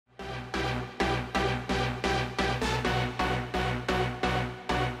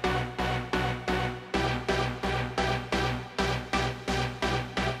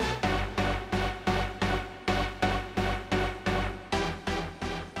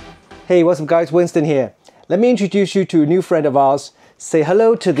Hey, what's up guys, Winston here. Let me introduce you to a new friend of ours. Say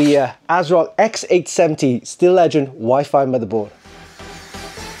hello to the ASRock X870 Steel Legend Wi-Fi motherboard.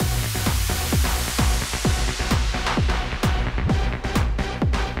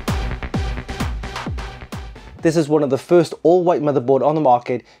 This is one of the first all-white motherboard on the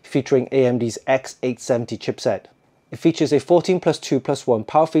market featuring AMD's X870 chipset. It features a 14+2+1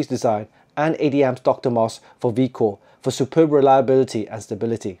 power phase design and 80 amps Dr.MOS for VCore for superb reliability and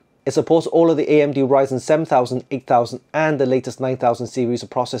stability. It supports all of the AMD Ryzen 7000, 8000 and the latest 9000 series of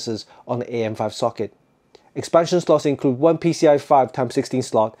processors on the AM5 socket. Expansion slots include one PCIe 5x16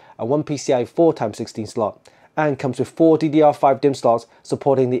 slot and one PCIe 4x16 slot, and comes with 4 DDR5 DIMM slots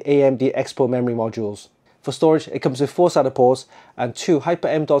supporting the AMD EXPO memory modules. For storage, it comes with 4 SATA ports and 2 Hyper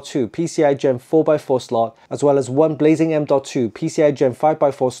M.2 PCIe Gen 4x4 slot, as well as one Blazing M.2 PCIe Gen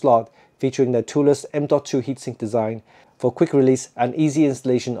 5x4 slot featuring the toolless M.2 heatsink design for quick release and easy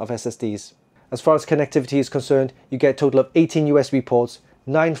installation of SSDs. As far as connectivity is concerned, you get a total of 18 USB ports,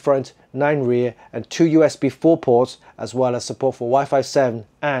 9 front, 9 rear and 2 USB 4 ports, as well as support for Wi-Fi 7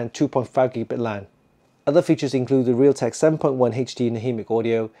 and 2.5 gigabit LAN. Other features include the Realtek 7.1 HD Nahimic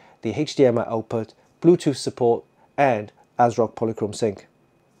audio, the HDMI output, Bluetooth support and ASRock Polychrome Sync.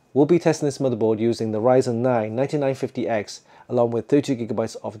 We'll be testing this motherboard using the Ryzen 9 9950X along with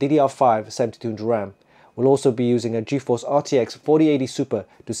 32GB of DDR5 7200 RAM. We'll also be using a GeForce RTX 4080 Super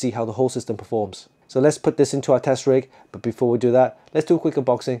to see how the whole system performs. So let's put this into our test rig, but before we do that, let's do a quick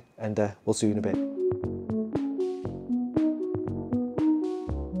unboxing and we'll see you in a bit.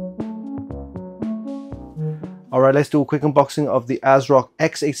 Alright, let's do a quick unboxing of the ASRock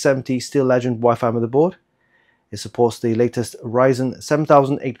X870 Steel Legend Wi-Fi motherboard. It supports the latest Ryzen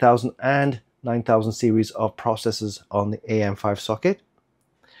 7000, 8000 and 9000 series of processors on the AM5 socket.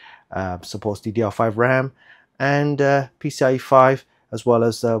 Supports DDR5 RAM and PCIe 5, as well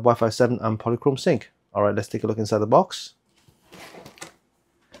as Wi-Fi 7 and Polychrome Sync. Alright, let's take a look inside the box.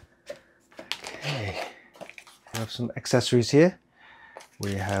 Okay, we have some accessories here.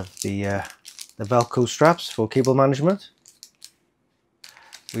 We have the Velcro straps for cable management.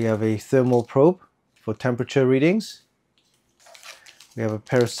 We have a thermal probe for temperature readings. We have a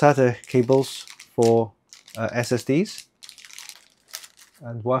pair of SATA cables for SSDs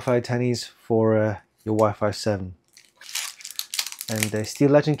and Wi-Fi antennas for your Wi-Fi 7, and a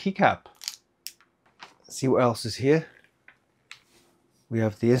Steel Legend keycap. Let's see what else is here. We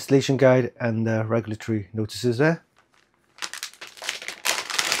have the installation guide and the regulatory notices there.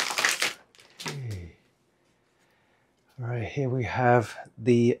 Alright, here we have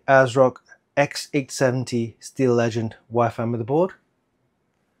the ASRock X870 Steel Legend Wi-Fi motherboard.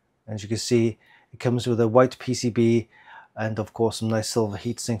 As you can see, it comes with a white PCB and of course some nice silver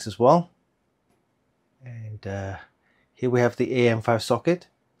heat sinks as well. And here we have the AM5 socket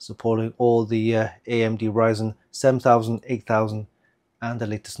supporting all the AMD Ryzen 7000, 8000 and the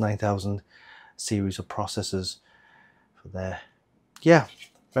latest 9000 series of processors for there. Yeah,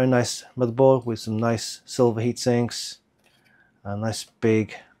 very nice motherboard with some nice silver heat sinks. A nice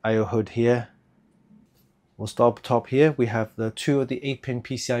big I/O hood here. We'll start up top here. We have the 2 of the 8-pin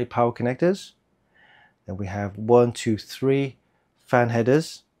PCIe power connectors. Then we have 1, 2, 3 fan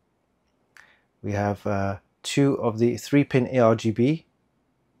headers. We have 2 of the 3-pin ARGB.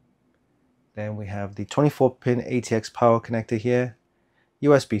 Then we have the 24-pin ATX power connector here,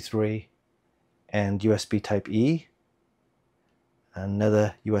 USB 3 and USB Type E.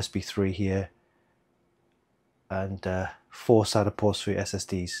 Another USB 3 here, and 4 SATA ports for your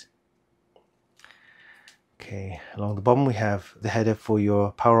SSDs. Okay, along the bottom we have the header for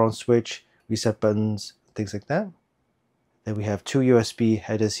your power on switch, reset buttons, things like that. Then we have 2 USB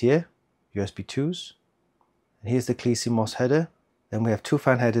headers here, USB 2s. And here's the CMOS header. Then we have 2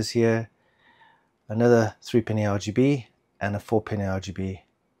 fan headers here, another 3-pin ARGB and a 4-pin ARGB.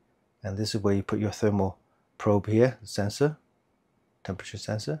 And this is where you put your thermal probe here, the sensor, temperature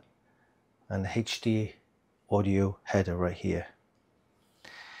sensor, and the HD audio header right here.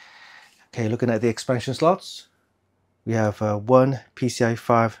 Okay, looking at the expansion slots, we have one PCIe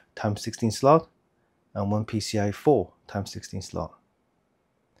 5x16 slot and one PCIe 4x16 slot.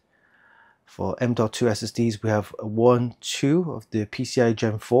 For M.2 SSDs, we have 1, 2 of the PCIe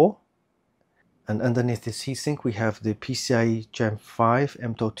Gen 4, and underneath this heatsink we have the PCIe Gen 5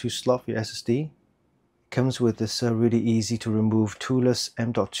 M.2 slot for your SSD. It comes with this really easy to remove toolless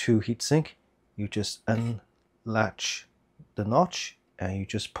M.2 heatsink. You just unlatch the notch and you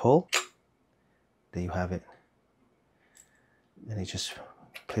just pull. There you have it. Then you just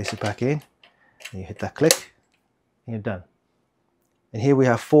place it back in and you hit that click and you're done. And here we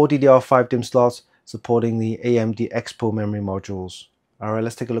have 4 DDR5 DIMM slots supporting the AMD EXPO memory modules. Alright,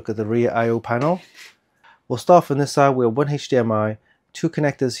 let's take a look at the rear I/O panel. We'll start from this side with one HDMI, two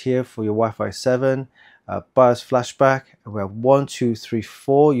connectors here for your Wi-Fi 7, BIOS flashback, and we have 1, 2, 3,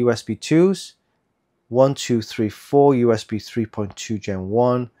 4 USB 2s, 1, 2, 3, 4 USB 3.2 Gen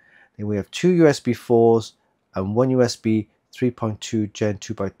 1, then we have 2 USB 4s and 1 USB 3.2 Gen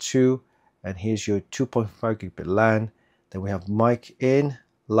 2x2, and here's your 2.5 gigabit LAN. Then we have mic in,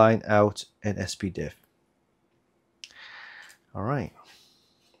 line out, and SPDIF. Alright.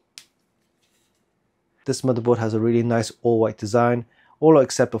 This motherboard has a really nice all-white design, all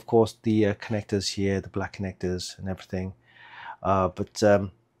except of course the connectors here, the black connectors and everything.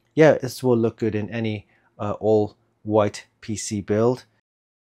 Yeah, this will look good in any all-white PC build.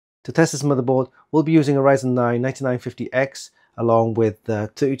 To test this motherboard, we'll be using a Ryzen 9 9950X along with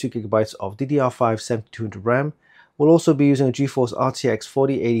 32 GB of DDR5 7200 RAM. We'll also be using a GeForce RTX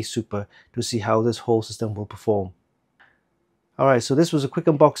 4080 Super to see how this whole system will perform. Alright, so this was a quick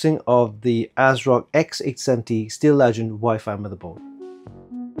unboxing of the ASRock X870 Steel Legend Wi-Fi motherboard.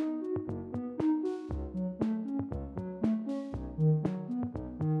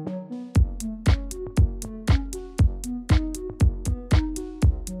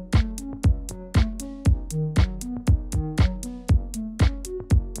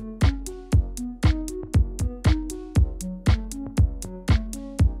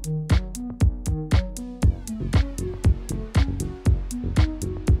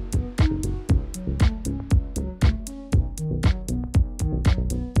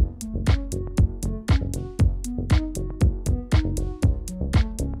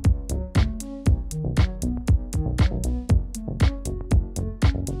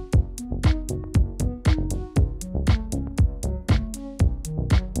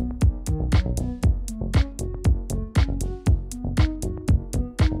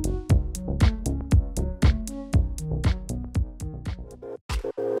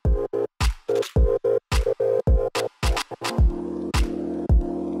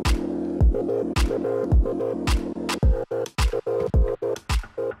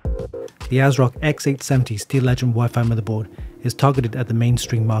 The ASRock X870 Steel Legend Wi-Fi motherboard is targeted at the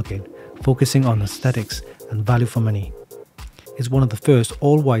mainstream market, focusing on aesthetics and value for money. It's one of the first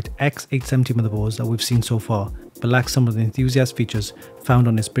all-white X870 motherboards that we've seen so far, but lacks some of the enthusiast features found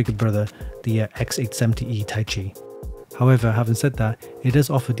on its bigger brother, the X870E Taichi. However, having said that, it does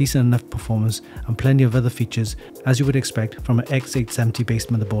offer decent enough performance and plenty of other features as you would expect from an X870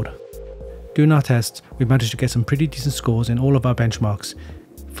 based motherboard. During our tests, we managed to get some pretty decent scores in all of our benchmarks.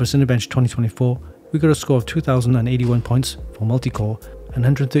 For Cinebench 2024, we got a score of 2081 points for multi-core and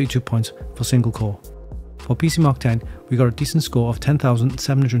 132 points for single core. For PCMark 10, we got a decent score of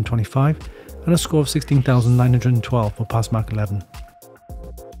 10,725 and a score of 16,912 for PassMark 11.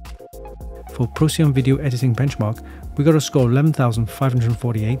 For Procyon Video Editing Benchmark, we got a score of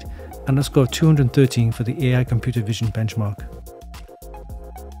 11,548 and a score of 213 for the AI Computer Vision benchmark.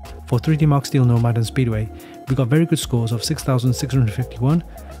 For 3D Mark Steel Nomad and Speedway, we got very good scores of 6,651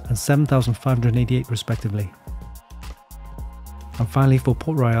 and 7,588 respectively. And finally, for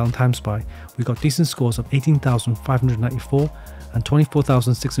Port Royal and TimeSpy, we got decent scores of 18,594 and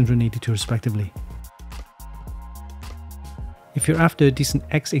 24,682 respectively. If you're after a decent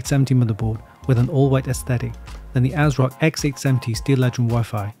X870 motherboard with an all-white aesthetic, then the ASRock X870 Steel Legend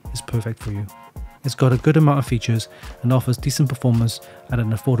Wi-Fi is perfect for you. It's got a good amount of features and offers decent performance at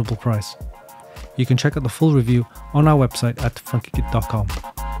an affordable price. You can check out the full review on our website at Funkykit.com.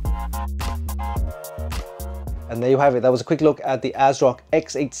 And there you have it. That was a quick look at the ASRock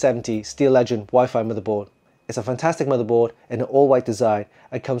X870 Steel Legend Wi-Fi motherboard. It's a fantastic motherboard in an all-white design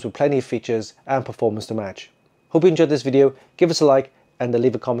and comes with plenty of features and performance to match. Hope you enjoyed this video. Give us a like and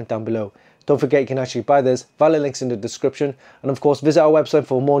leave a comment down below. Don't forget you can actually buy this via links in the description, and of course visit our website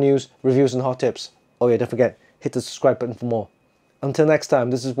for more news, reviews and hot tips. Oh yeah, don't forget, hit the subscribe button for more. Until next time,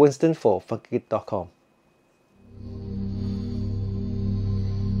 this is Winston for Funkykit.com.